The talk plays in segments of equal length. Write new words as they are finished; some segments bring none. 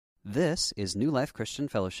This is New Life Christian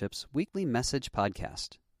Fellowship's weekly message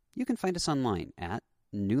podcast. You can find us online at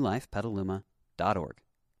newlifepetaluma.org.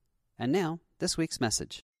 And now, this week's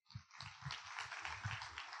message.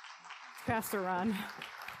 Pastor Ron.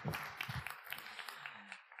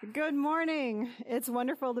 Good morning. It's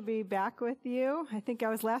wonderful to be back with you. I think I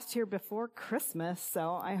was last here before Christmas,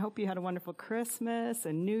 so I hope you had a wonderful Christmas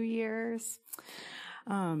and New Year's.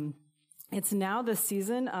 It's now the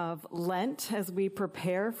season of Lent as we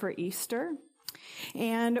prepare for Easter.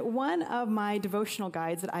 And one of my devotional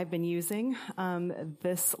guides that I've been using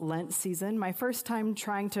this Lent season, my first time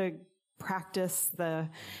trying to practice the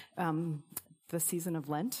season of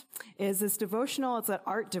Lent, is this devotional. It's an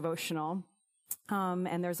art devotional,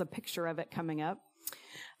 and there's a picture of it coming up.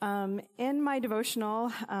 In my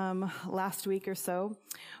devotional last week or so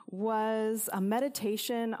was a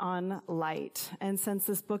meditation on light. And since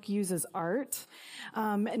this book uses art,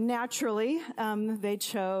 naturally, they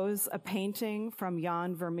chose a painting from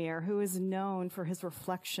Jan Vermeer, who is known for his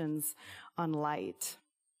reflections on light.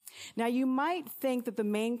 Now, you might think that the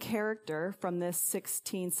main character from this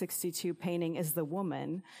 1662 painting is the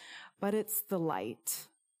woman, but it's the light.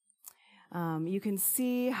 You can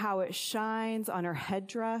see how it shines on her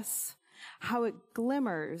headdress, how it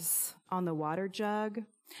glimmers on the water jug,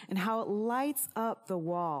 and how it lights up the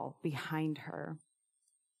wall behind her.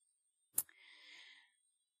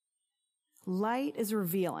 Light is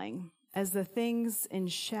revealing as the things in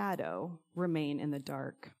shadow remain in the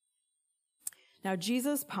dark. Now,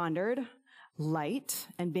 Jesus pondered light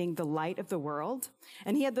and being the light of the world,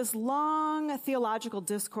 and he had this long theological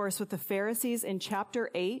discourse with the Pharisees in chapter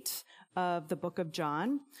 8 of the book of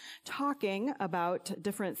John, talking about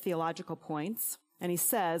different theological points. And he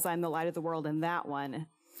says, I'm the light of the world in that one.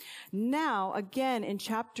 Now, again, in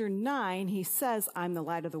chapter 9, he says, I'm the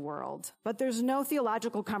light of the world. But there's no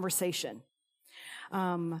theological conversation.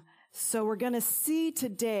 So we're going to see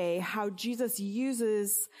today how Jesus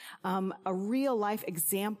uses a real life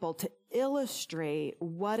example to illustrate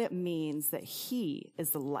what it means that he is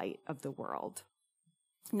the light of the world.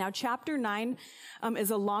 Now, chapter 9 is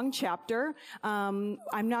a long chapter. I'm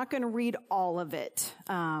not going to read all of it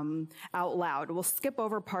out loud. We'll skip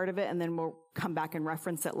over part of it, and then we'll come back and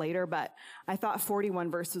reference it later. But I thought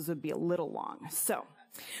 41 verses would be a little long. So,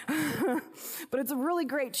 but it's a really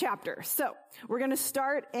great chapter. So we're going to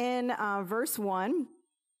start in verse 1.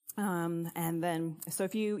 And then, so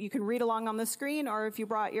if you can read along on the screen, or if you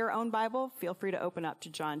brought your own Bible, feel free to open up to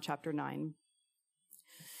John chapter 9.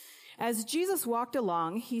 As Jesus walked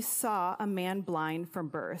along, he saw a man blind from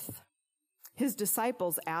birth. His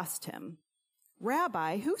disciples asked him,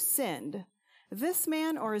 Rabbi, who sinned, this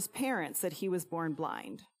man or his parents, that he was born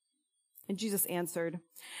blind? And Jesus answered,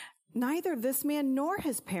 Neither this man nor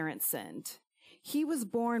his parents sinned. He was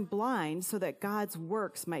born blind so that God's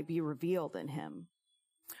works might be revealed in him.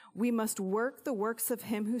 We must work the works of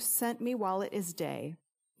him who sent me while it is day.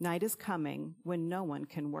 Night is coming when no one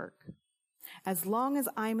can work. As long as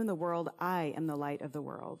I'm in the world, I am the light of the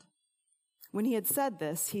world. When he had said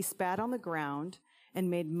this, he spat on the ground and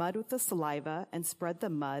made mud with the saliva and spread the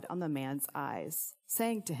mud on the man's eyes,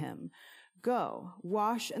 saying to him, Go,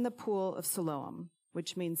 wash in the pool of Siloam,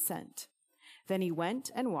 which means sent. Then he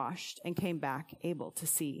went and washed and came back able to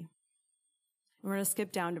see. We're going to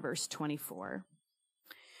skip down to verse 24.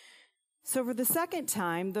 So for the second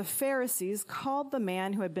time, the Pharisees called the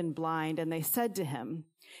man who had been blind, and they said to him,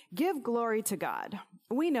 Give glory to God.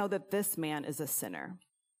 We know that this man is a sinner.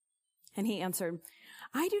 And he answered,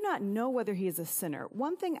 I do not know whether he is a sinner.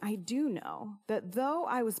 One thing I do know, that though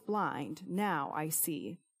I was blind, now I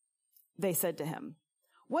see. They said to him,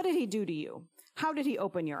 What did he do to you? How did he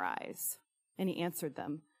open your eyes? And he answered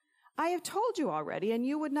them, I have told you already, and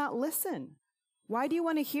you would not listen. Why do you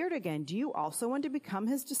want to hear it again? Do you also want to become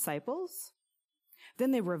his disciples?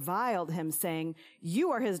 Then they reviled him, saying,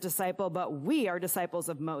 You are his disciple, but we are disciples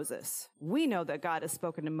of Moses. We know that God has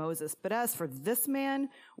spoken to Moses, but as for this man,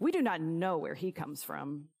 we do not know where he comes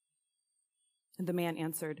from. And the man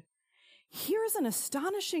answered, Here is an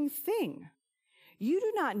astonishing thing. You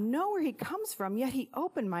do not know where he comes from, yet he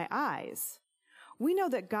opened my eyes. We know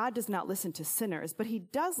that God does not listen to sinners, but he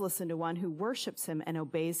does listen to one who worships him and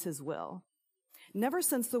obeys his will. Never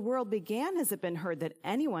since the world began has it been heard that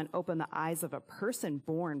anyone opened the eyes of a person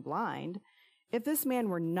born blind. If this man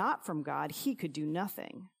were not from God, he could do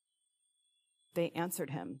nothing. They answered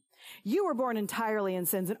him, You were born entirely in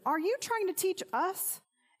sins, and are you trying to teach us?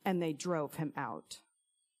 And they drove him out.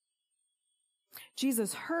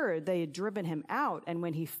 Jesus heard they had driven him out, and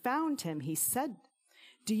when he found him, he said,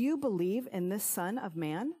 Do you believe in this Son of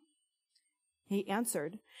Man? He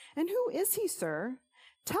answered, And who is he, sir?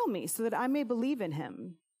 Tell me so that I may believe in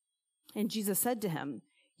him. And Jesus said to him,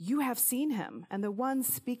 "You have seen him, and the one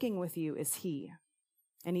speaking with you is he."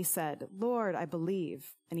 And he said, "Lord, I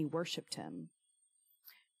believe," and he worshiped him.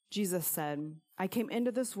 Jesus said, "I came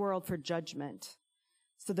into this world for judgment,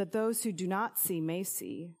 so that those who do not see may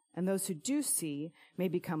see, and those who do see may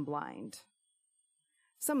become blind."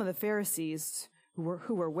 Some of the Pharisees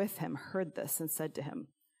who were with him heard this and said to him,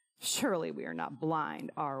 "Surely we are not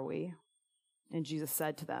blind, are we?" And Jesus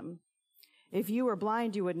said to them, "If you were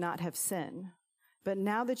blind, you would not have sin. But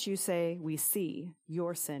now that you say, 'We see,'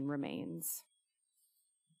 your sin remains."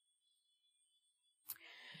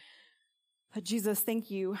 Jesus,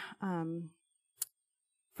 thank you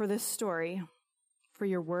for this story, for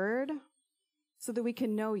your word, so that we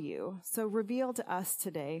can know you. So reveal to us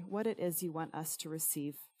today what it is you want us to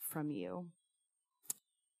receive from you.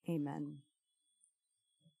 Amen.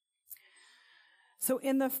 So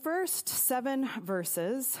in the first 7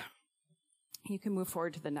 verses, you can move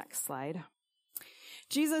forward to the next slide.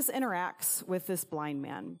 Jesus interacts with this blind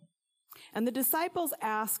man, and the disciples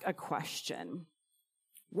ask a question.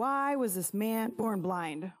 Why was this man born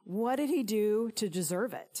blind? What did he do to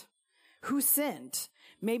deserve it? Who sinned?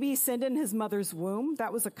 Maybe he sinned in his mother's womb.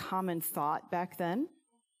 That was a common thought back then.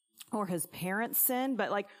 Or his parents sinned.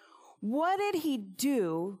 But what did he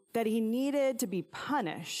do that he needed to be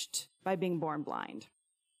punished by being born blind?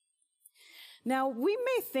 Now, we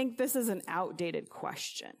may think this is an outdated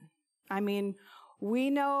question. I mean, we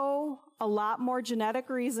know a lot more genetic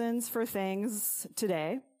reasons for things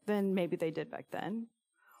today than maybe they did back then.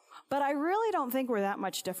 But I really don't think we're that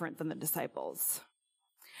much different than the disciples.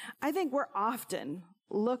 I think we're often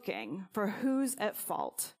looking for who's at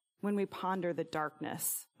fault when we ponder the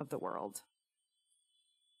darkness of the world.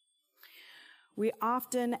 We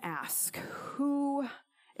often ask, who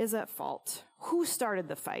is at fault? Who started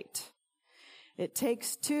the fight? It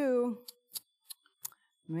takes two.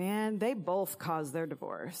 Man, they both caused their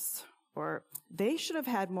divorce. Or they should have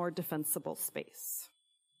had more defensible space.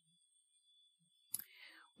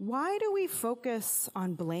 Why do we focus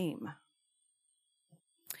on blame?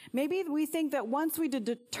 Maybe we think that once we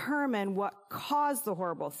determine what caused the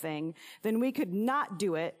horrible thing, then we could not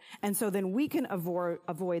do it, and so then we can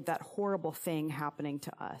avoid that horrible thing happening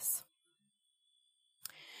to us.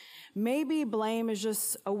 Maybe blame is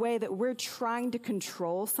just a way that we're trying to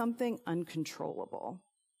control something uncontrollable.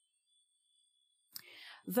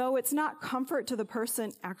 Though it's not comfort to the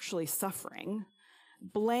person actually suffering,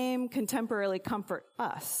 blame can temporarily comfort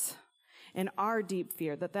us in our deep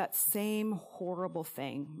fear that that same horrible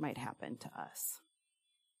thing might happen to us.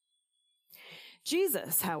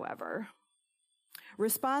 Jesus, however,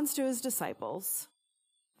 responds to his disciples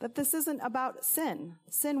that this isn't about sin.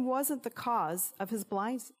 Sin wasn't the cause of his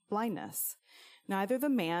blindness. Neither the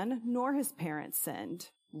man nor his parents sinned.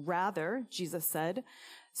 Rather, Jesus said,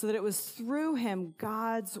 so that it was through him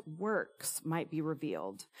God's works might be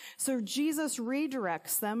revealed. So Jesus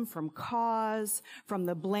redirects them from cause, from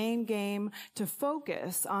the blame game, to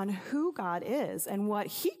focus on who God is and what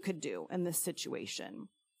he could do in this situation.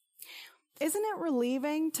 Isn't it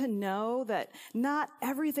relieving to know that not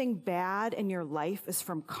everything bad in your life is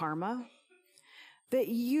from karma? That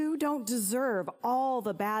you don't deserve all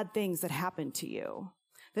the bad things that happen to you?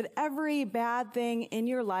 That every bad thing in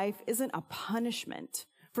your life isn't a punishment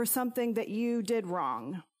for something that you did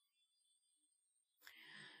wrong?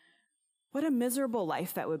 What a miserable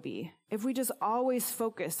life that would be if we just always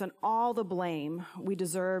focused on all the blame we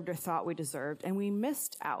deserved or thought we deserved, and we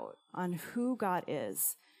missed out on who God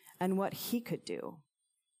is and what he could do.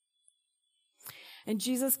 And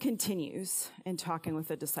Jesus continues in talking with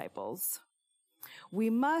the disciples. We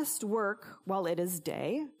must work while it is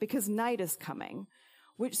day, because night is coming,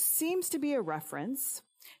 which seems to be a reference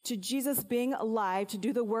to Jesus being alive to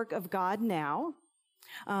do the work of God now.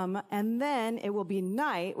 And then it will be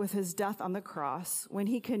night with his death on the cross, when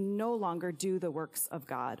he can no longer do the works of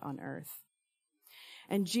God on earth.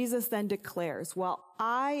 And Jesus then declares, while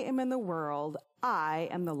I am in the world, I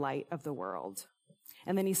am the light of the world.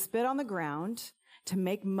 And then he spit on the ground to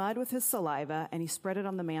make mud with his saliva, and he spread it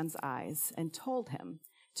on the man's eyes and told him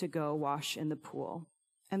to go wash in the pool.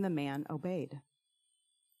 And the man obeyed.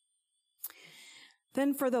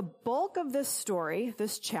 Then for the bulk of this story,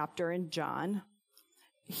 this chapter in John,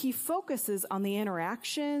 he focuses on the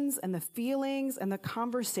interactions and the feelings and the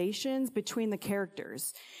conversations between the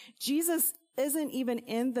characters. Jesus isn't even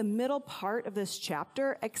in the middle part of this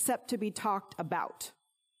chapter except to be talked about.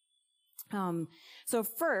 So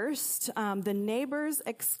first, the neighbors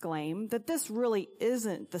exclaim that this really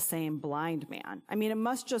isn't the same blind man. I mean, it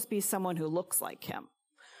must just be someone who looks like him.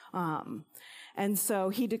 And so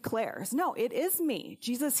he declares, no, it is me.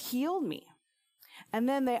 Jesus healed me. And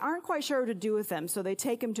then they aren't quite sure what to do with him, so they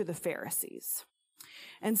take him to the Pharisees.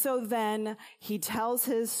 And so then he tells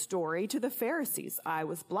his story to the Pharisees. I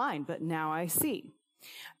was blind, but now I see.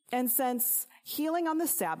 And since healing on the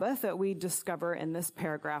Sabbath that we discover in this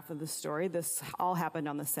paragraph of the story, this all happened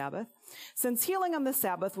on the Sabbath. Since healing on the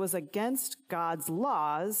Sabbath was against God's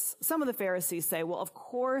laws, some of the Pharisees say, well, of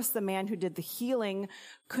course the man who did the healing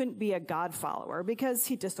couldn't be a God follower because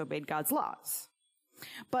he disobeyed God's laws.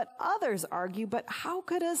 But others argue, but how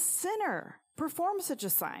could a sinner perform such a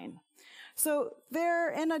sign? So they're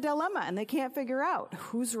in a dilemma and they can't figure out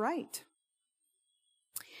who's right.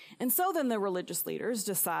 And so then the religious leaders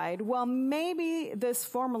decide, well, maybe this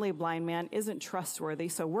formerly blind man isn't trustworthy,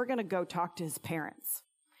 so we're going to go talk to his parents.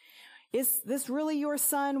 Is this really your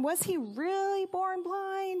son? Was he really born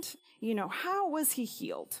blind? How was he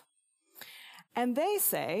healed? And they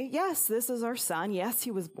say, yes, this is our son. Yes,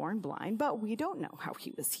 he was born blind, but we don't know how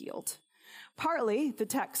he was healed. Partly, the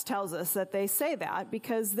text tells us that they say that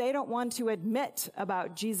because they don't want to admit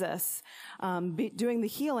about Jesus doing the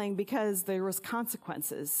healing because there was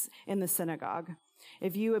consequences in the synagogue.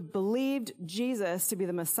 If you had believed Jesus to be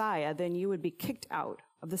the Messiah, then you would be kicked out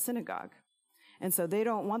of the synagogue. And so they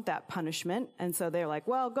don't want that punishment. And so they're like,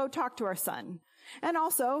 well, go talk to our son. And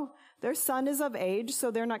also, their son is of age, so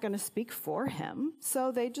they're not going to speak for him.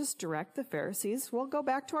 So they just direct the Pharisees, well, go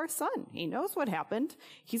back to our son. He knows what happened.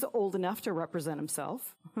 He's old enough to represent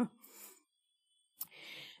himself.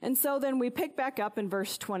 And so then we pick back up in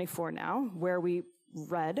verse 24 now, where we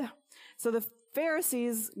read. So the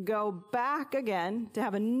Pharisees go back again to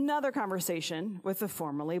have another conversation with the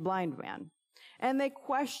formerly blind man. And they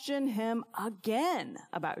question him again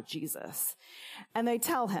about Jesus. And they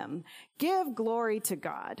tell him, give glory to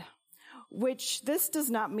God, which this does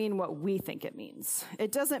not mean what we think it means.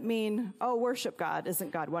 It doesn't mean, oh, worship God.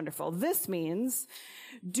 Isn't God wonderful? This means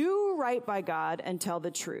do right by God and tell the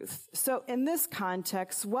truth. So in this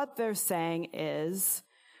context, what they're saying is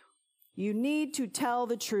you need to tell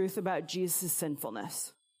the truth about Jesus'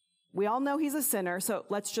 sinfulness. We all know he's a sinner, so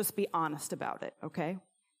let's just be honest about it, okay?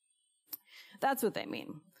 That's what they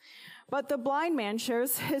mean. But the blind man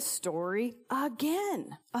shares his story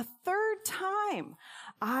again, a third time.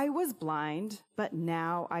 I was blind, but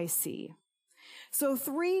now I see. So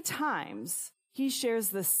 3 times he shares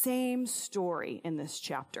the same story in this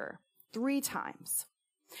chapter. 3 times.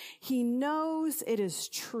 He knows it is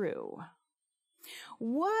true.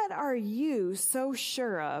 What are you so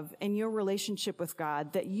sure of in your relationship with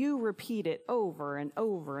God that you repeat it over and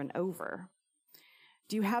over and over?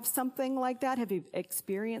 Do you have something like that? Have you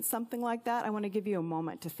experienced something like that? I want to give you a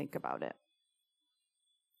moment to think about it.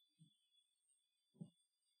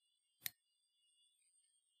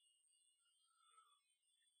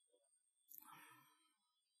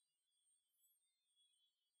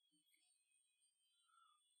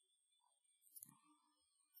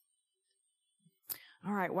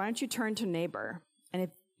 All right, why don't you turn to neighbor? And if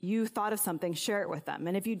you thought of something, share it with them.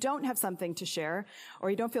 And if you don't have something to share or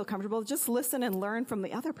you don't feel comfortable, just listen and learn from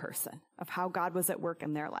the other person of how God was at work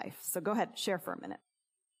in their life. So go ahead, share for a minute.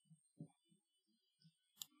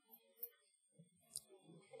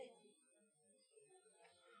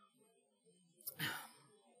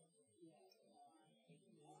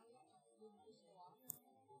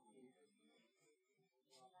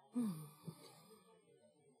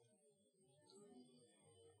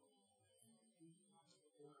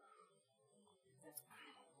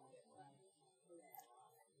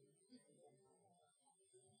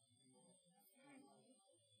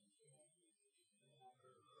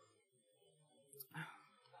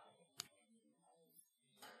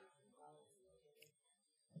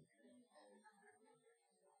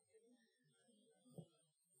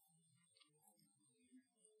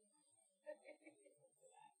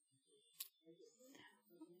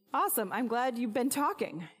 Awesome. I'm glad you've been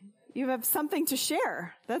talking. You have something to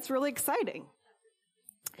share. That's really exciting.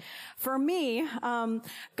 For me,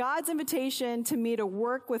 God's invitation to me to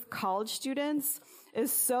work with college students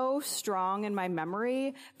is so strong in my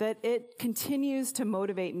memory that it continues to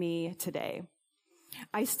motivate me today.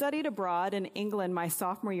 I studied abroad in England my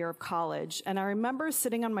sophomore year of college, and I remember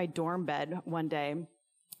sitting on my dorm bed one day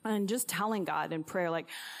and just telling God in prayer, like,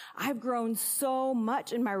 I've grown so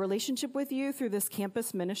much in my relationship with you through this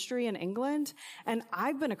campus ministry in England, and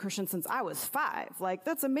I've been a Christian since I was 5. Like,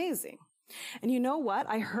 that's amazing. And you know what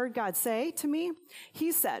I heard God say to me?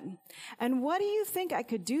 He said, and what do you think I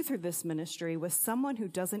could do through this ministry with someone who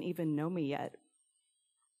doesn't even know me yet?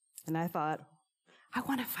 And I thought, I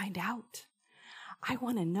want to find out. I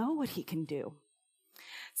want to know what he can do.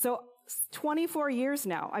 So 24 years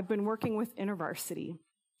now, I've been working with InterVarsity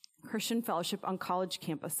Christian Fellowship on college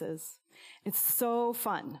campuses. It's so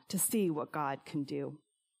fun to see what God can do.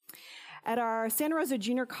 At our Santa Rosa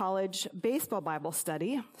Junior College baseball Bible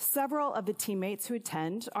study, several of the teammates who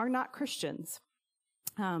attend are not Christians.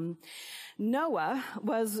 Noah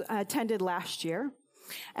attended last year,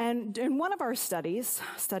 and in one of our studies,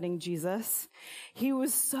 studying Jesus, he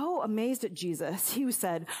was so amazed at Jesus, he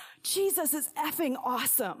said, "Jesus is effing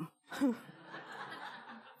awesome." I'm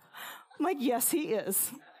like, yes, he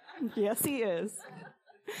is. Yes, he is.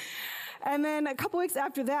 And then a couple weeks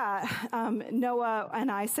after that, Noah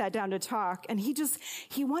and I sat down to talk, and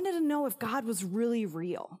he wanted to know if God was really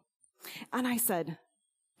real. And I said,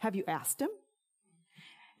 "Have you asked him?"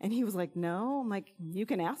 And he was like, "No." I'm like, "You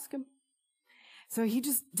can ask him." So he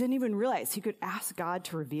just didn't even realize he could ask God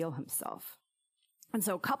to reveal himself. And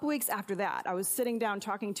so a couple weeks after that, I was sitting down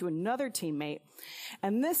talking to another teammate,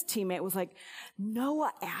 and this teammate was like,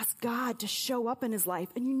 "Noah asked God to show up in his life,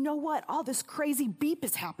 and you know what? All this crazy beep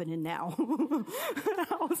is happening now."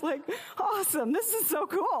 I was like, "Awesome, this is so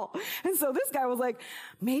cool." And so this guy was like,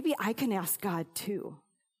 "Maybe I can ask God too."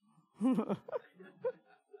 I'm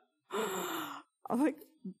like,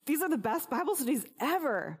 these are the best Bible studies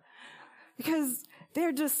ever, because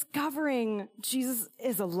they're discovering Jesus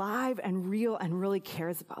is alive and real and really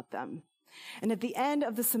cares about them. And at the end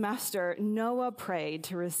of the semester, Noah prayed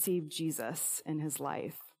to receive Jesus in his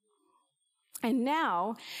life. And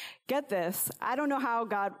now, get this, I don't know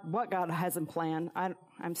what God has in plan.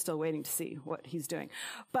 I'm still waiting to see what he's doing.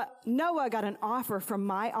 But Noah got an offer from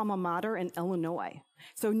my alma mater in Illinois.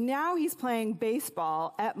 So now he's playing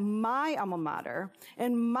baseball at my alma mater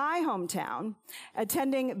in my hometown,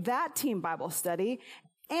 attending that team Bible study,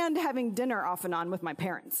 and having dinner off and on with my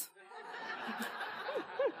parents.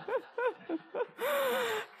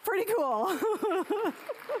 Pretty cool.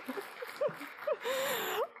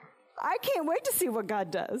 I can't wait to see what God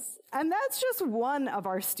does. And that's just one of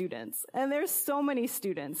our students. And there's so many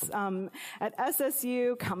students at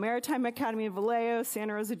SSU, Cal Maritime Academy of Vallejo,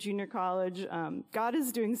 Santa Rosa Junior College. God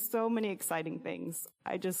is doing so many exciting things.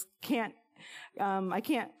 I can't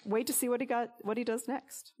wait to see what he does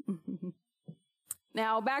next.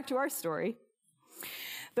 Now, back to our story.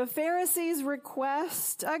 The Pharisees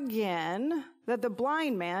request again that the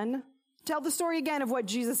blind man tell the story again of what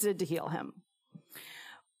Jesus did to heal him.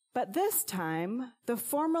 But this time, the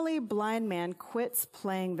formerly blind man quits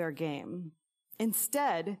playing their game.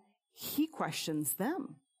 Instead, he questions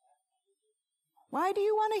them. "Why do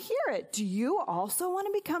you want to hear it? Do you also want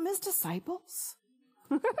to become his disciples?"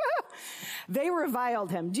 They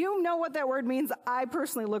reviled him. Do you know what that word means? I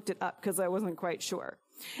personally looked it up because I wasn't quite sure.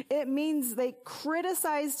 It means they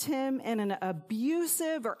criticized him in an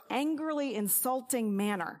abusive or angrily insulting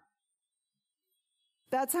manner.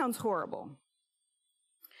 That sounds horrible.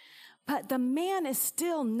 But the man is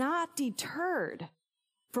still not deterred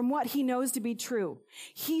from what he knows to be true.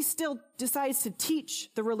 He still decides to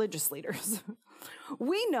teach the religious leaders.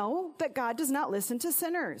 We know that God does not listen to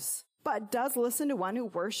sinners, but does listen to one who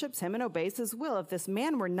worships him and obeys his will. If this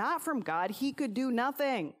man were not from God, he could do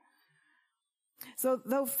nothing. So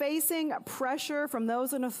though facing pressure from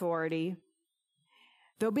those in authority,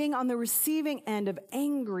 though being on the receiving end of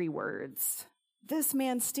angry words, this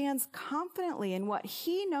man stands confidently in what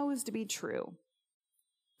he knows to be true.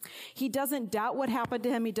 He doesn't doubt what happened to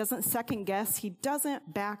him. He doesn't second guess. He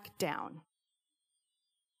doesn't back down.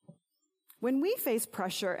 When we face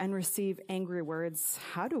pressure and receive angry words,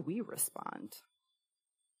 how do we respond?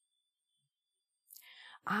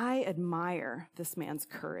 I admire this man's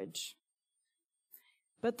courage.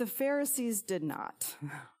 But the Pharisees did not.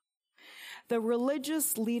 The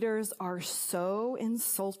religious leaders are so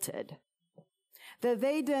insulted that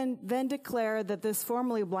they then declare that this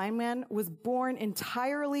formerly blind man was born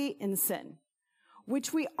entirely in sin,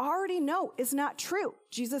 which we already know is not true.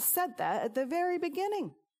 Jesus said that at the very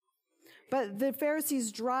beginning. But the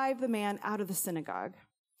Pharisees drive the man out of the synagogue.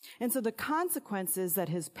 And so the consequences that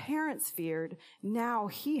his parents feared, now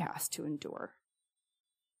he has to endure.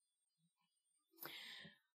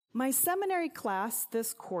 My seminary class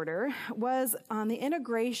this quarter was on the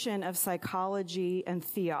integration of psychology and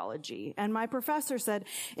theology. And my professor said,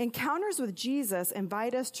 encounters with Jesus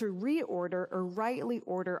invite us to reorder or rightly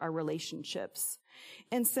order our relationships.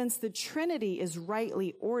 And since the Trinity is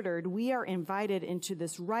rightly ordered, we are invited into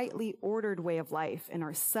this rightly ordered way of life in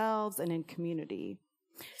ourselves and in community.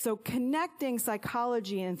 So connecting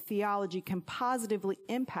psychology and theology can positively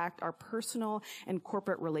impact our personal and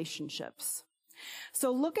corporate relationships.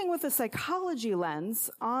 So looking with a psychology lens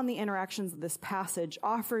on the interactions of this passage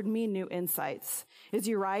offered me new insights. Is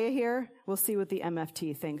Uriah here? We'll see what the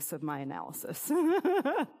MFT thinks of my analysis.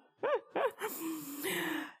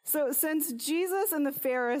 So since Jesus and the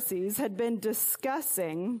Pharisees had been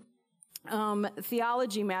discussing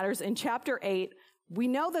theology matters in chapter 8, we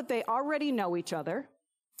know that they already know each other.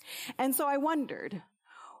 And so I wondered,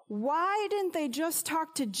 why didn't they just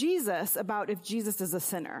talk to Jesus about if Jesus is a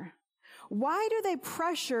sinner? Why do they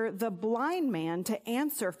pressure the blind man to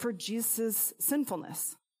answer for Jesus'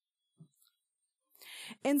 sinfulness?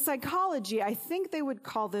 In psychology, I think they would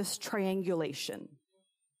call this triangulation.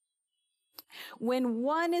 When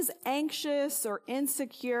one is anxious or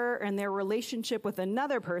insecure in their relationship with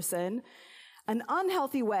another person, an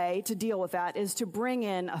unhealthy way to deal with that is to bring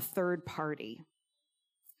in a third party.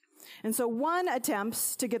 And so one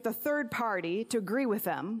attempts to get the third party to agree with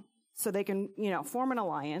them so they can, form an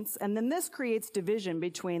alliance. And then this creates division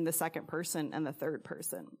between the second person and the third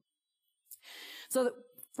person. So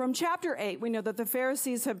from chapter 8, we know that the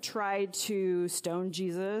Pharisees have tried to stone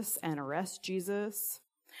Jesus and arrest Jesus.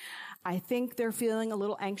 I think they're feeling a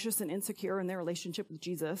little anxious and insecure in their relationship with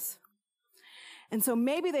Jesus. And so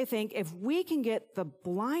maybe they think if we can get the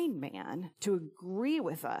blind man to agree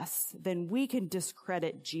with us, then we can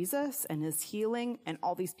discredit Jesus and his healing and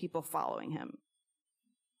all these people following him.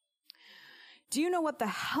 Do you know what the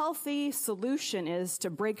healthy solution is to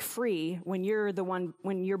break free when you're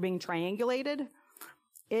being triangulated?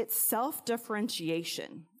 It's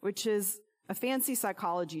self-differentiation, which is a fancy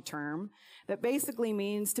psychology term that basically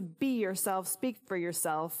means to be yourself, speak for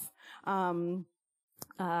yourself. What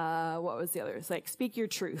was the other? It's like speak your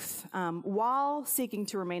truth, while seeking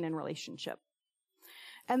to remain in relationship.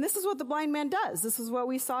 And this is what the blind man does. This is what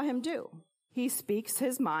we saw him do. He speaks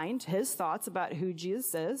his mind, his thoughts about who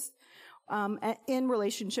Jesus is. In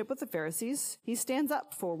relationship with the Pharisees, he stands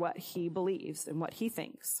up for what he believes and what he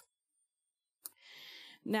thinks.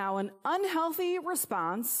 Now, an unhealthy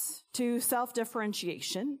response to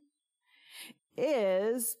self-differentiation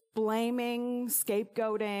is blaming,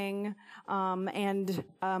 scapegoating, and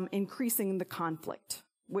increasing the conflict,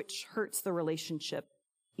 which hurts the relationship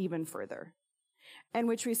even further, and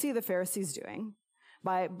which we see the Pharisees doing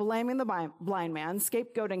by blaming the blind man,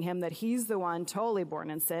 scapegoating him that he's the one totally born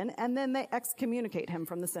in sin, and then they excommunicate him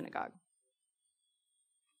from the synagogue.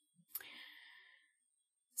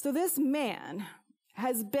 So this man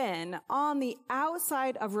has been on the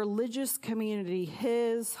outside of religious community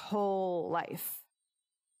his whole life.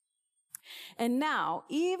 And now,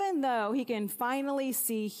 even though he can finally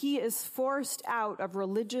see he is forced out of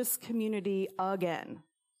religious community again,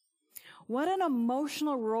 what an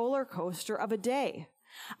emotional roller coaster of a day.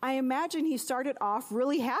 I imagine he started off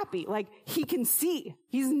really happy, like he can see.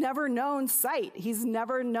 He's never known sight. He's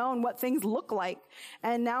never known what things look like.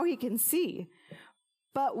 And now he can see.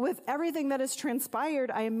 But with everything that has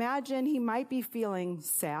transpired, I imagine he might be feeling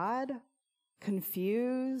sad,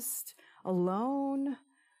 confused, alone,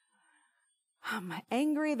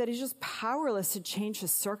 angry that he's just powerless to change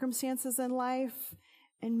his circumstances in life,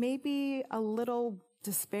 and maybe a little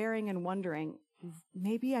despairing and wondering,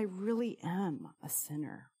 maybe I really am a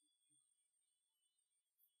sinner.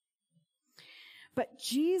 But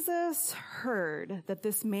Jesus heard that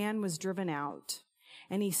this man was driven out,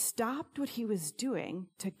 and he stopped what he was doing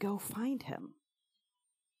to go find him.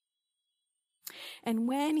 And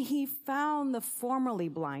when he found the formerly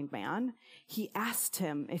blind man, he asked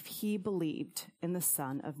him if he believed in the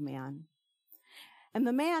Son of Man. And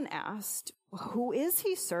the man asked, "Who is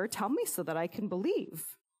he, sir? Tell me so that I can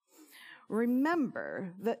believe."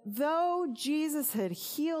 Remember that though Jesus had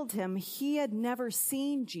healed him, he had never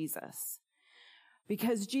seen Jesus,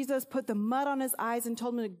 because Jesus put the mud on his eyes and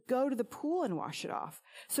told him to go to the pool and wash it off.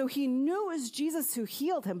 So he knew it was Jesus who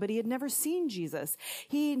healed him, but he had never seen Jesus.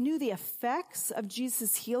 He knew the effects of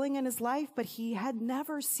Jesus' healing in his life, but he had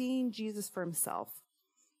never seen Jesus for himself.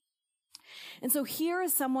 And so here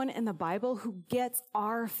is someone in the Bible who gets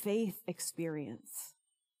our faith experience.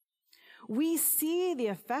 We see the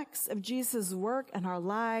effects of Jesus' work in our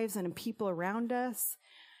lives and in people around us,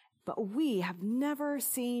 but we have never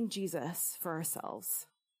seen Jesus for ourselves.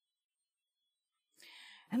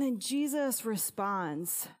 And then Jesus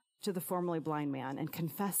responds to the formerly blind man and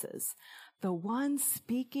confesses, "The one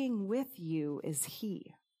speaking with you is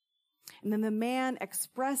he." And then the man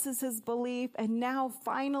expresses his belief and now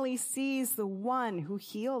finally sees the one who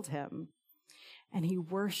healed him, and he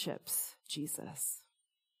worships Jesus.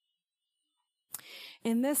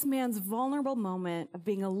 In this man's vulnerable moment of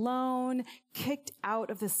being alone, kicked out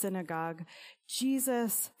of the synagogue,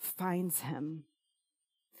 Jesus finds him.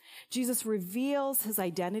 Jesus reveals his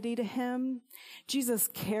identity to him. Jesus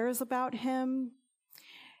cares about him.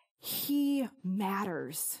 He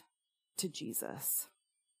matters to Jesus.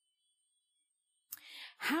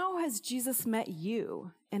 How has Jesus met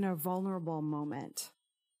you in a vulnerable moment?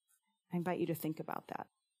 I invite you to think about that.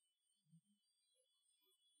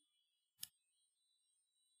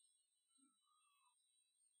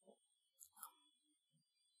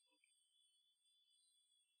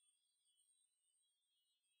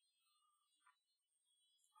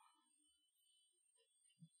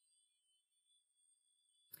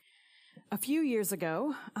 A few years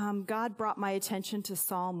ago, God brought my attention to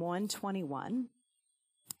Psalm 121.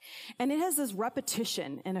 And it has this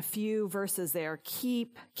repetition in a few verses there.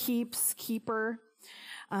 Keep, keeps, keeper.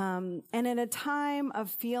 And in a time of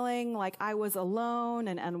feeling like I was alone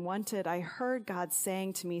and unwanted, I heard God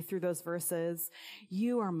saying to me through those verses,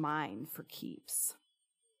 "You are mine for keeps."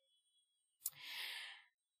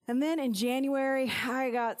 And then in January, I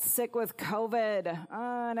got sick with COVID,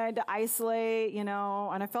 and I had to isolate, and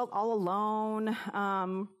I felt all alone,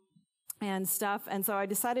 and stuff. And so I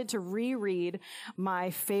decided to reread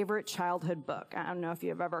my favorite childhood book. I don't know if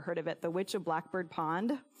you've ever heard of it, The Witch of Blackbird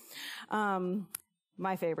Pond.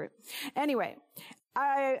 My favorite. Anyway,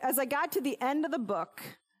 as I got to the end of the book,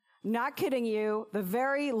 not kidding you, the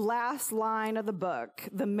very last line of the book,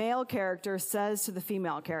 the male character says to the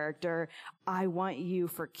female character, "I want you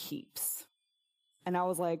for keeps." And I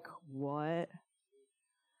was like, what?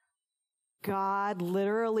 God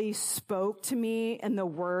literally spoke to me in the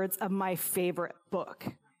words of my favorite book.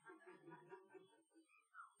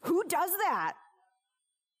 Who does that?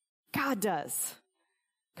 God does.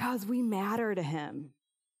 Because we matter to him.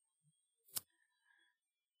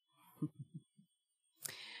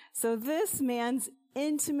 So this man's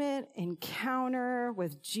intimate encounter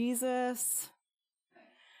with Jesus,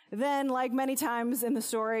 then, like many times in the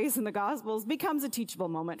stories in the Gospels, becomes a teachable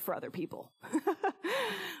moment for other people.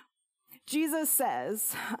 Jesus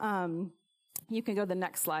says, you can go to the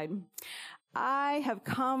next slide, "I have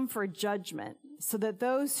come for judgment, so that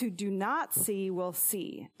those who do not see will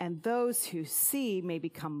see, and those who see may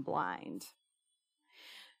become blind."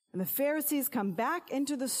 And the Pharisees come back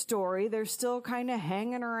into the story. They're still kind of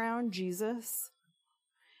hanging around Jesus.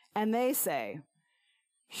 And they say,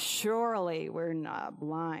 "Surely we're not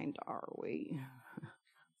blind, are we?"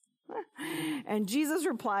 And Jesus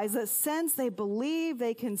replies that since they believe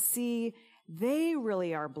they can see, they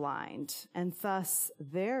really are blind, and thus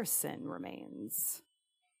their sin remains.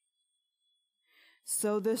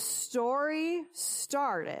 So the story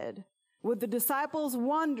started with the disciples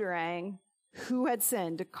wondering who had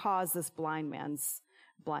sinned to cause this blind man's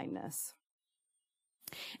blindness.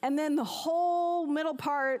 And then the whole middle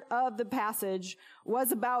part of the passage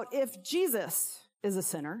was about if Jesus is a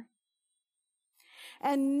sinner.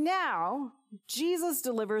 And now Jesus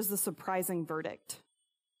delivers the surprising verdict.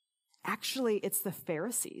 Actually, it's the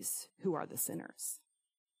Pharisees who are the sinners.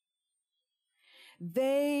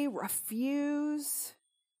 They refuse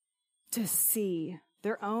to see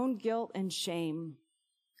their own guilt and shame.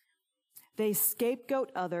 They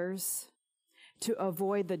scapegoat others to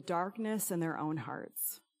avoid the darkness in their own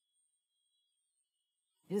hearts.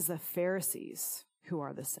 It is the Pharisees who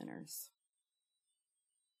are the sinners.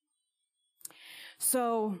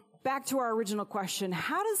 So, back to our original question,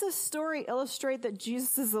 how does this story illustrate that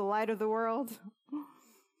Jesus is the light of the world?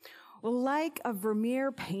 Well, like a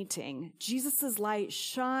Vermeer painting, Jesus' light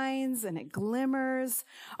shines and it glimmers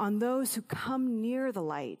on those who come near the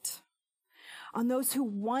light, on those who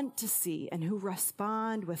want to see and who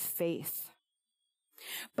respond with faith.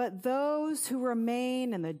 But those who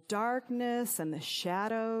remain in the darkness and the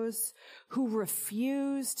shadows, who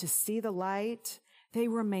refuse to see the light, they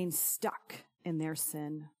remain stuck in their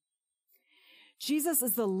sin. Jesus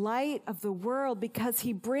is the light of the world because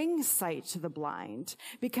he brings sight to the blind,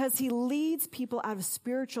 because he leads people out of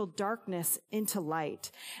spiritual darkness into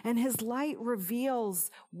light, and his light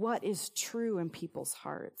reveals what is true in people's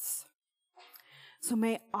hearts. So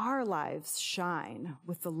may our lives shine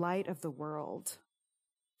with the light of the world.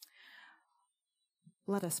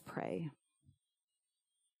 Let us pray.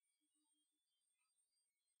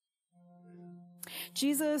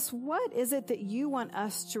 Jesus, what is it that you want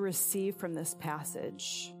us to receive from this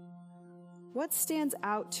passage? What stands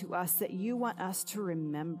out to us that you want us to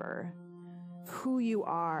remember? Who you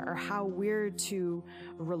are or how we're to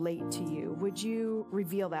relate to you? Would you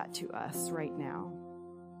reveal that to us right now?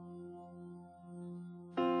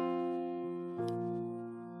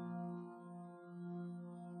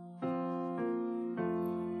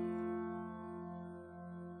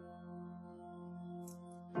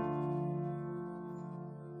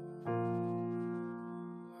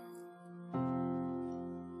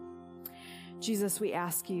 Jesus, we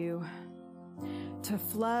ask you to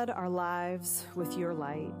flood our lives with your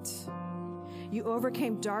light. You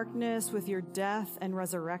overcame darkness with your death and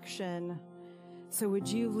resurrection. So would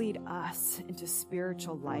you lead us into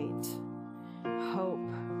spiritual light, hope,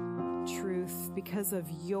 truth, because of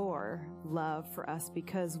your love for us,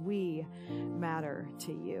 because we matter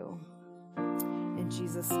to you. In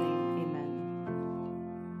Jesus' name, amen.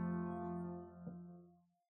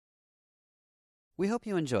 We hope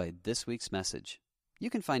you enjoyed this week's message. You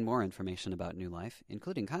can find more information about New Life,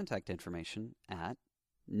 including contact information, at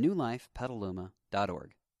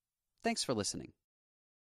newlifepetaluma.org. Thanks for listening.